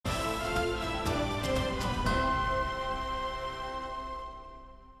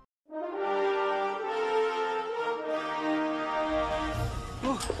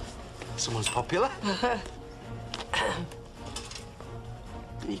Someone's popular.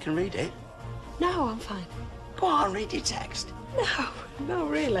 You can read it. No, I'm fine. Go on, read your text. No,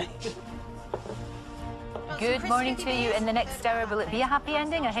 really. Good morning to you. In the next hour, will it be a happy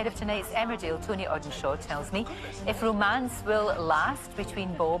ending? Ahead of tonight's Emmerdale, Tony Audenshaw tells me if romance will last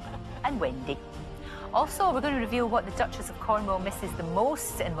between Bob and Wendy. Also, we're going to reveal what the Duchess of Cornwall misses the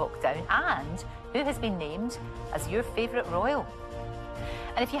most in lockdown and who has been named as your favourite royal.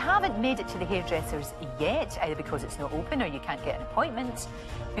 And if you haven't made it to the hairdressers yet, either because it's not open or you can't get an appointment,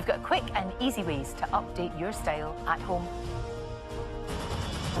 we've got quick and easy ways to update your style at home.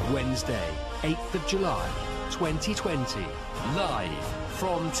 Wednesday, 8th of July, 2020. Live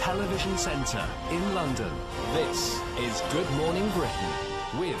from Television Centre in London. This is Good Morning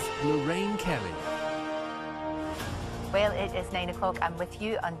Britain with Lorraine Kelly. Well, it is 9 o'clock. I'm with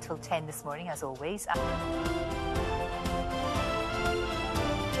you until 10 this morning, as always.